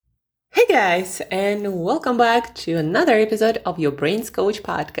guys, and welcome back to another episode of your Brains Coach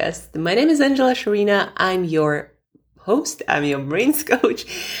podcast. My name is Angela Sharina. I'm your host, I'm your Brains Coach,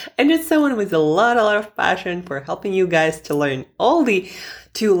 and just someone with a lot of passion for helping you guys to learn all the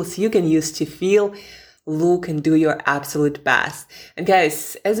tools you can use to feel, look, and do your absolute best. And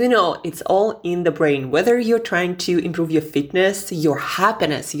guys, as we know, it's all in the brain. Whether you're trying to improve your fitness, your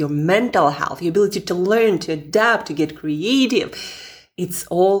happiness, your mental health, your ability to learn, to adapt, to get creative, it's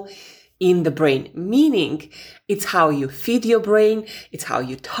all in the brain, meaning it's how you feed your brain, it's how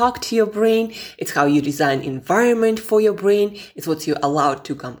you talk to your brain, it's how you design environment for your brain, it's what you allow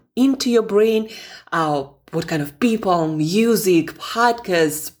to come into your brain, what kind of people, music,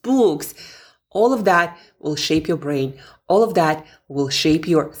 podcasts, books, all of that will shape your brain. All of that will shape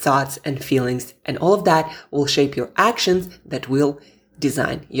your thoughts and feelings, and all of that will shape your actions that will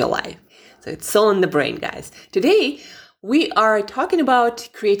design your life. So it's all in the brain, guys. Today, we are talking about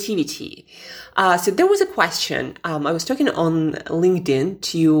creativity. So there was a question. I was talking on LinkedIn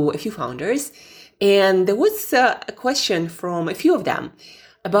to a few founders, and there was a question from a few of them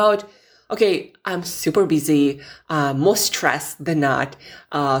about, okay, I'm super busy, more stressed than not,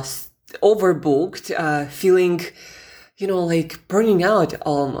 overbooked, feeling, like burning out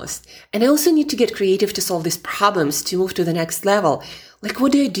almost. And I also need to get creative to solve these problems, to move to the next level. Like,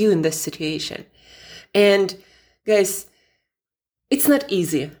 what do I do in this situation? And guys, it's not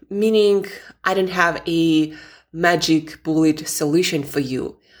easy, meaning I don't have a magic bullet solution for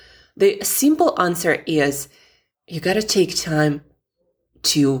you. The simple answer is you gotta take time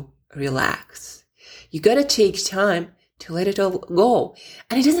to relax. You gotta take time to let it all go.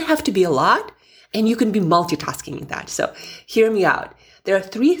 And it doesn't have to be a lot, and you can be multitasking in that. So hear me out. There are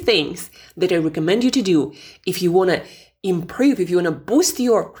 3 things that I recommend you to do if you wanna improve, if you want to boost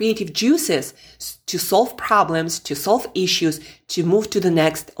your creative juices to solve problems, to solve issues, to move to the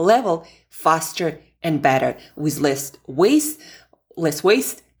next level faster and better with less waste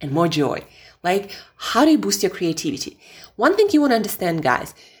and more joy. Like, how do you boost your creativity? One thing you want to understand,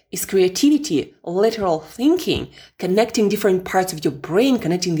 guys, is creativity, literal thinking, connecting different parts of your brain,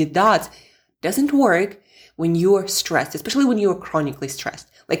 connecting the dots, doesn't work when you're stressed, especially when you're chronically stressed.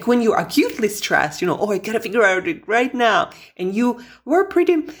 Like when you're acutely stressed, I gotta figure out it right now. And you were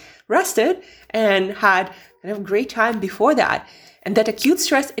pretty rested and had kind of great time before that. And that acute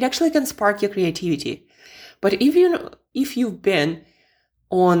stress, it actually can spark your creativity. But if you've been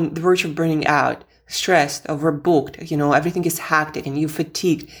on the verge of burning out, stressed, overbooked, everything is hectic and you're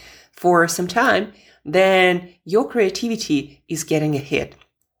fatigued for some time, then your creativity is getting a hit.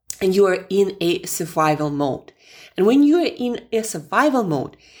 And you are in a survival mode. And when you are in a survival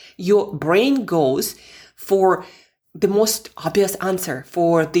mode, your brain goes for the most obvious answer,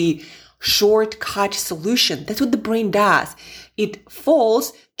 for the shortcut solution. That's what the brain does. It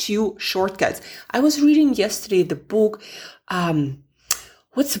falls to shortcuts. I was reading yesterday the book.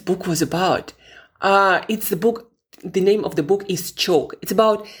 What's the book was about? It's the book. The name of the book is Choke. It's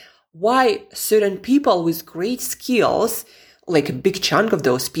about why certain people with great skills, like a big chunk of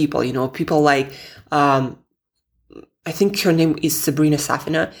those people, people like, I think her name is Sabrina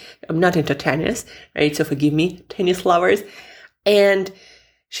Safina. I'm not into tennis, right? So forgive me, tennis lovers. And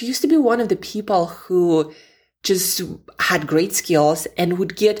she used to be one of the people who just had great skills and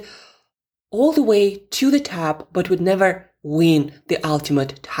would get all the way to the top, but would never win the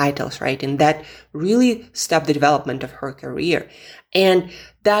ultimate titles, right? And that really stopped the development of her career. And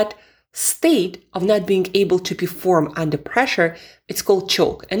that state of not being able to perform under pressure, it's called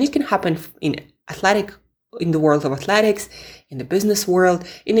choke. And it can happen in the world of athletics, in the business world,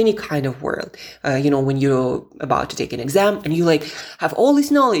 in any kind of world. When you're about to take an exam and you have all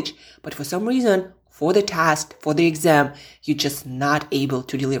this knowledge, but for some reason, for the task, for the exam, you're just not able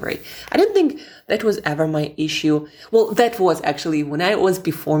to deliver it. I don't think that was ever my issue. Well, that was actually when I was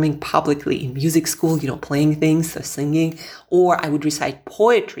performing publicly in music school, playing things, or singing, or I would recite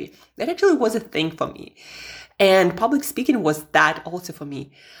poetry. That actually was a thing for me. And public speaking was that also for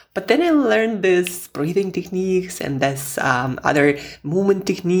me. But then I learned this breathing techniques and this other movement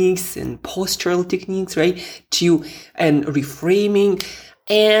techniques and postural techniques, right? And reframing.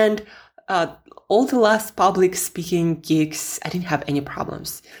 And all the last public speaking gigs, I didn't have any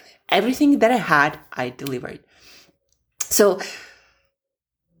problems. Everything that I had, I delivered. So,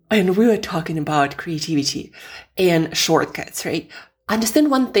 and we were talking about creativity and shortcuts, right? Understand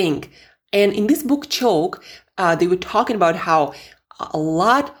one thing. And in this book, Choke, they were talking about how a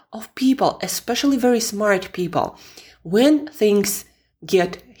lot of people, especially very smart people, when things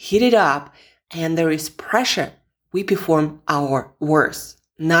get heated up and there is pressure, we perform our worst,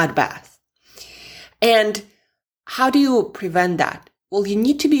 not best. And how do you prevent that? Well, you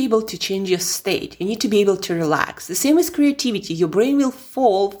need to be able to change your state. You need to be able to relax. The same as creativity. Your brain will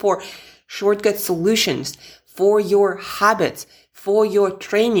fall for shortcut solutions, for your habits, for your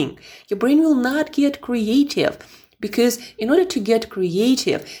training. Your brain will not get creative because in order to get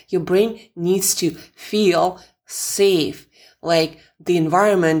creative, your brain needs to feel safe, like the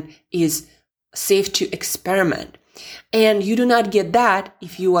environment is safe to experiment. And you do not get that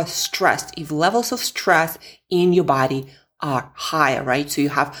if you are stressed, if levels of stress in your body are higher, right? So you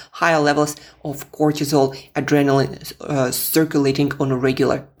have higher levels of cortisol, adrenaline circulating on a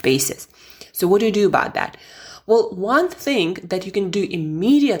regular basis. So what do you do about that? Well, one thing that you can do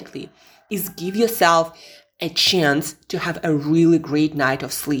immediately is give yourself a chance to have a really great night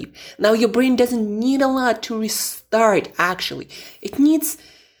of sleep. Now, your brain doesn't need a lot to restart, actually. It needs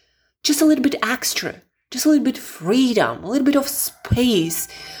just a little bit extra, just a little bit freedom, a little bit of space,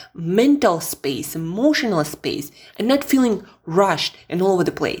 mental space, emotional space, and not feeling rushed and all over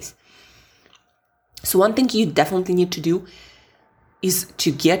the place. So one thing you definitely need to do is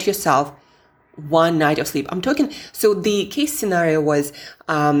to get yourself one night of sleep. I'm talking, so the case scenario was,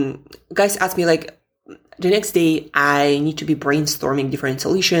 guys asked me like, the next day, I need to be brainstorming different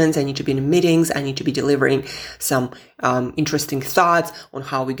solutions. I need to be in meetings. I need to be delivering some interesting thoughts on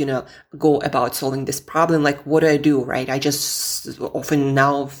how we're going to go about solving this problem. Like, what do I do, right? I just often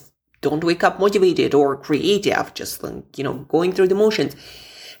now don't wake up motivated or creative, just, going through the motions.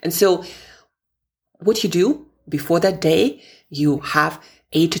 And so what you do before that day, you have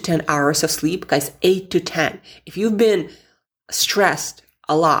 8 to 10 hours of sleep. Guys, 8 to 10. If you've been stressed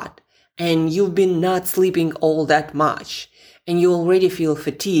a lot, and you've been not sleeping all that much, and you already feel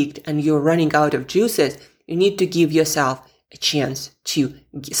fatigued and you're running out of juices, you need to give yourself a chance to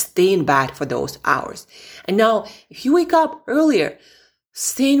stay in bed for those hours. And now, if you wake up earlier,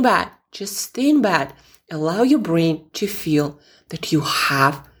 stay in bed. Just stay in bed. Allow your brain to feel that you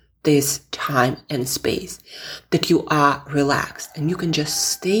have this time and space, that you are relaxed, and you can just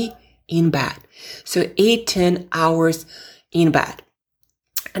stay in bed. So 8-10 hours in bed.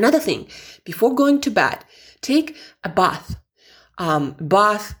 Another thing, before going to bed, take a bath.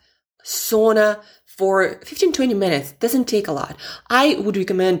 Sauna for 15-20 minutes. Doesn't take a lot. I would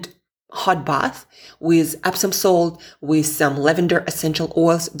recommend hot bath with Epsom salt, with some lavender essential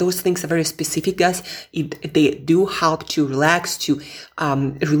oils. Those things are very specific, guys. They do help to relax, to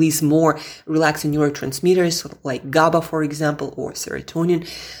release more relaxing neurotransmitters like GABA, for example, or serotonin.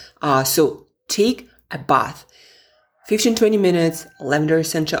 So take a bath. 15-20 minutes, lavender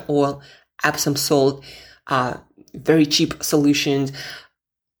essential oil, Epsom salt, very cheap solutions,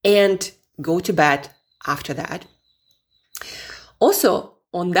 and go to bed after that. Also,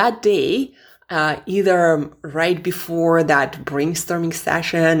 on that day, either right before that brainstorming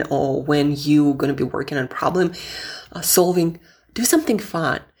session or when you're going to be working on problem solving, do something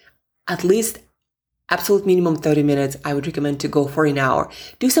fun. At least absolute minimum 30 minutes. I would recommend to go for an hour.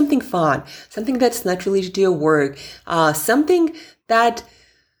 Do something fun, something that's not related to your work, something that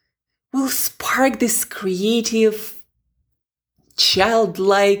will spark this creative,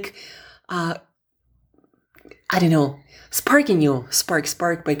 childlike, spark in you,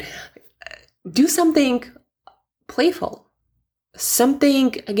 spark, but do something playful.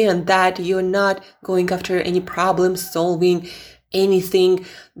 Something, again, that you're not going after any problem solving, anything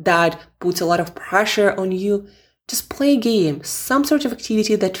that puts a lot of pressure on you. Just play a game, some sort of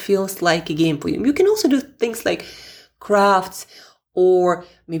activity that feels like a game for you. You can also do things like crafts, or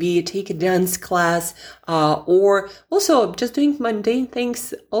maybe take a dance class, or also just doing mundane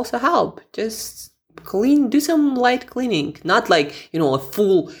things also help. Just do some light cleaning, not like, a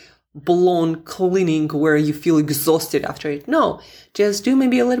full blown cleaning where you feel exhausted after it. No, just do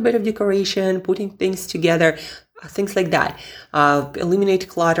maybe a little bit of decoration, putting things together, things like that. Eliminate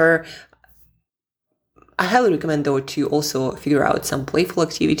clutter. I highly recommend, though, to also figure out some playful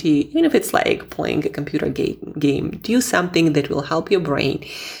activity, even if it's like playing a computer game. Do something that will help your brain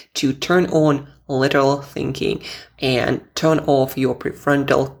to turn on lateral thinking and turn off your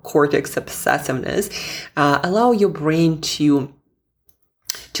prefrontal cortex obsessiveness. Allow your brain to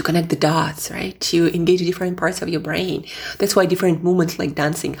connect the dots, right? To engage different parts of your brain. That's why different movements like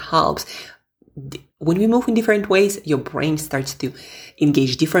dancing helps. When we move in different ways, your brain starts to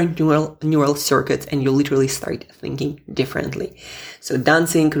engage different neural circuits, and you literally start thinking differently. So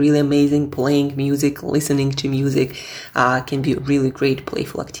dancing, really amazing. Playing music, listening to music can be a really great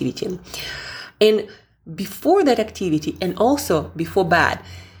playful activity. And before that activity, and also before bed,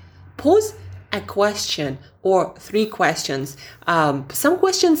 pose a question or 3 questions. Some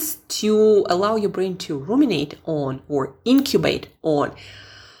questions to allow your brain to ruminate on or incubate on.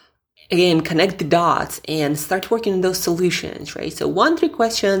 again, connect the dots and start working on those solutions, right? So 1-3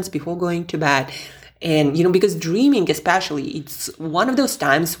 questions before going to bed. And, because dreaming especially, it's one of those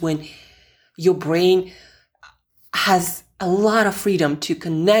times when your brain has a lot of freedom to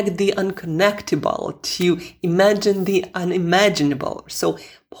connect the unconnectable, to imagine the unimaginable. So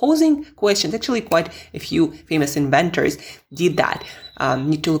posing questions, actually quite a few famous inventors did that.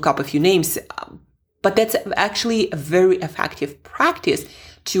 Need to look up a few names. But that's actually a very effective practice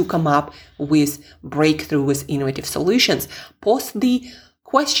to come up with breakthroughs, innovative solutions. Pose the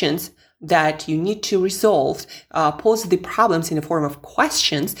questions that you need to resolve, pose the problems in the form of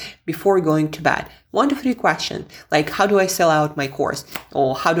questions before going to bed. 1-3 questions, like how do I sell out my course?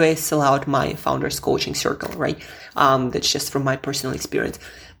 Or how do I sell out my founders coaching circle, right? That's just from my personal experience.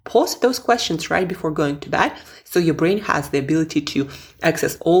 Pose those questions right before going to bed, so your brain has the ability to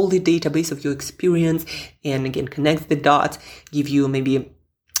access all the database of your experience and again, connect the dots, give you maybe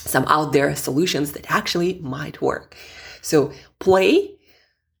some out there solutions that actually might work. So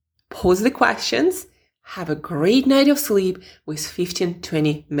pose the questions, have a great night of sleep with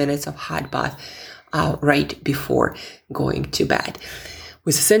 15-20 minutes of hot bath right before going to bed.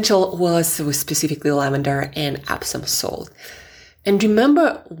 With essential oils, with specifically lavender and Epsom salt. And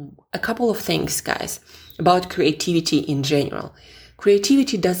remember a couple of things, guys, about creativity in general.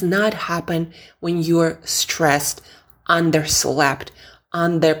 Creativity does not happen when you're stressed, underslept,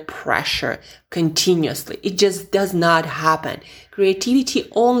 under pressure continuously. It just does not happen. Creativity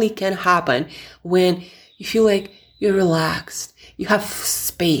only can happen when you feel like you're relaxed, you have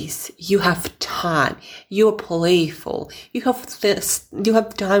space, you have time, you're playful, you have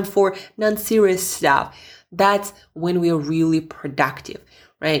time for non-serious stuff. That's when we are really productive,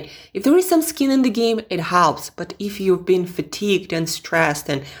 right? If there is some skin in the game, it helps. But if you've been fatigued and stressed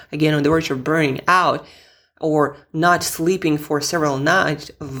and again on the verge of burning out, or not sleeping for several nights,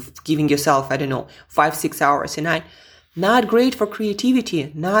 of giving yourself, 5-6 hours a night, not great for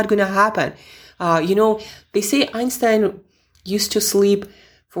creativity, not gonna happen. They say Einstein used to sleep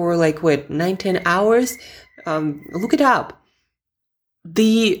for 9-10 hours. Look it up.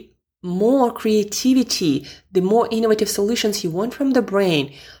 The more creativity, the more innovative solutions you want from the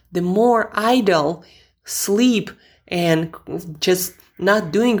brain, the more idle sleep and just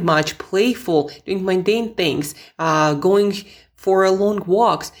not doing much, playful, doing mundane things, going for long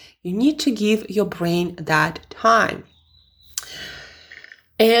walks. You need to give your brain that time.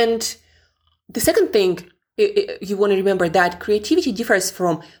 And the second thing, you want to remember that creativity differs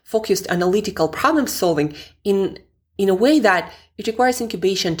from focused analytical problem solving in a way that it requires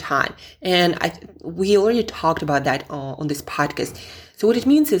incubation time. And we already talked about that on this podcast. So what it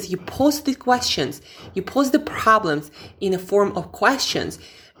means is you pose the questions, you pose the problems in a form of questions,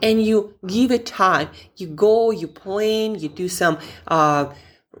 and you give it time. You go, you plan, you do some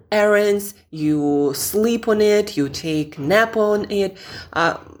errands, you sleep on it, you take nap on it.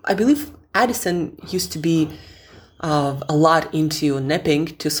 I believe Edison used to be a lot into napping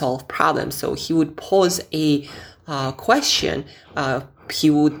to solve problems. So he would pose a question, he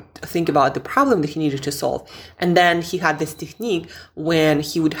would think about the problem that he needed to solve. And then he had this technique when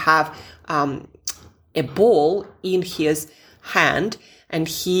he would have a ball in his hand and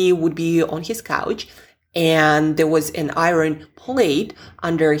he would be on his couch and there was an iron plate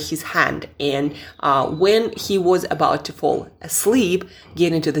under his hand. And when he was about to fall asleep,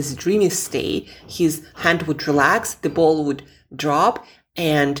 get into this dreamy state, his hand would relax, the ball would drop,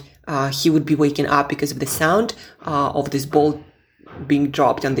 and he would be waking up because of the sound of this ball being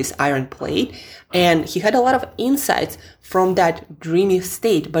dropped on this iron plate. And he had a lot of insights from that dreamy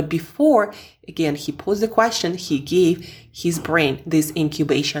state. But before, again, he posed the question, he gave his brain this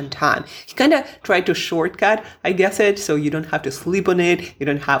incubation time. He kind of tried to shortcut, I guess it, so you don't have to sleep on it. You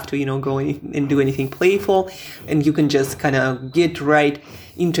don't have to, go and do anything playful. And you can just kind of get right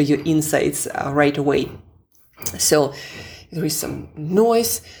into your insights right away. So there is some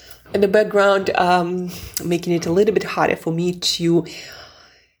noise in the background, making it a little bit harder for me to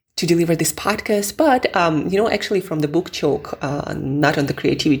deliver this podcast. But, actually from the book Choke, not on the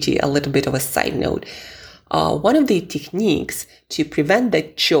creativity, a little bit of a side note. One of the techniques to prevent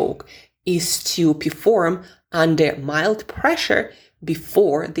that choke is to perform under mild pressure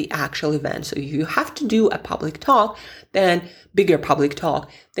before the actual event. So if you have to do a public talk, then bigger public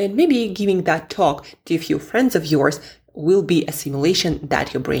talk, then maybe giving that talk to a few friends of yours will be a simulation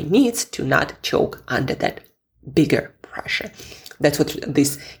that your brain needs to not choke under that bigger pressure. That's what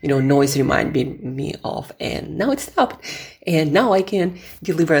this, noise reminded me of. And now it stopped. And now I can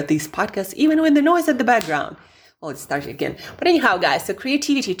deliver this podcast even with the noise at the background. Oh, it's starting again. But anyhow, guys, so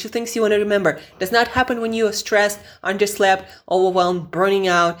creativity, 2 things you want to remember. Does not happen when you are stressed, underslept, overwhelmed, burning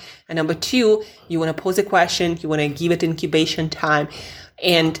out. And number 2, you want to pose a question. You want to give it incubation time.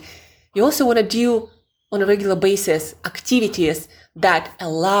 And you also want to do on a regular basis activities that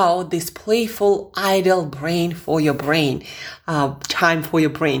allow this playful, idle brain for your brain, time for your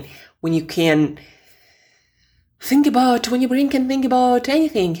brain, when you can when your brain can think about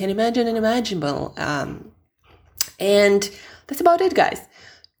anything, can imagine unimaginable. And that's about it, guys.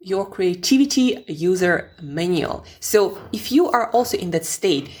 Your creativity user manual. So if you are also in that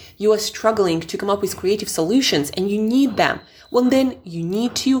state, you are struggling to come up with creative solutions and you need them, well, then you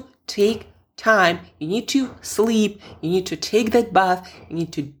need to take time, you need to sleep, you need to take that bath, you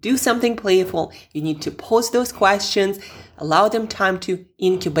need to do something playful, you need to pose those questions, allow them time to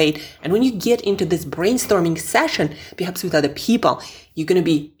incubate. And when you get into this brainstorming session, perhaps with other people, you're going to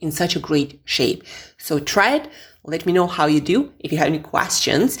be in such a great shape. So try it. Let me know how you do. If you have any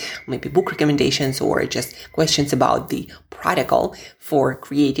questions, maybe book recommendations or just questions about the protocol for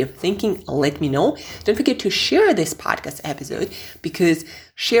creative thinking, let me know. Don't forget to share this podcast episode, because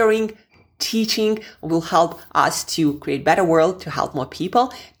sharing, teaching will help us to create a better world, to help more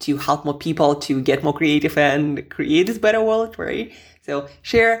people to get more creative and create this better world, right? So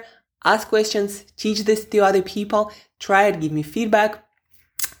share, ask questions, teach this to other people, try it, give me feedback.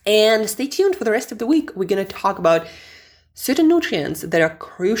 And stay tuned for the rest of the week. We're going to talk about certain nutrients that are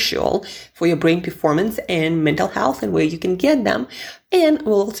crucial for your brain performance and mental health and where you can get them. And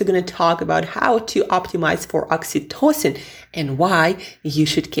we're also going to talk about how to optimize for oxytocin and why you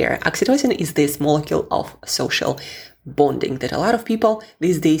should care. Oxytocin is this molecule of social bonding that a lot of people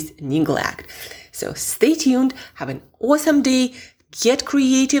these days neglect. So stay tuned. Have an awesome day. Get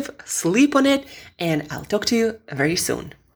creative. Sleep on it. And I'll talk to you very soon.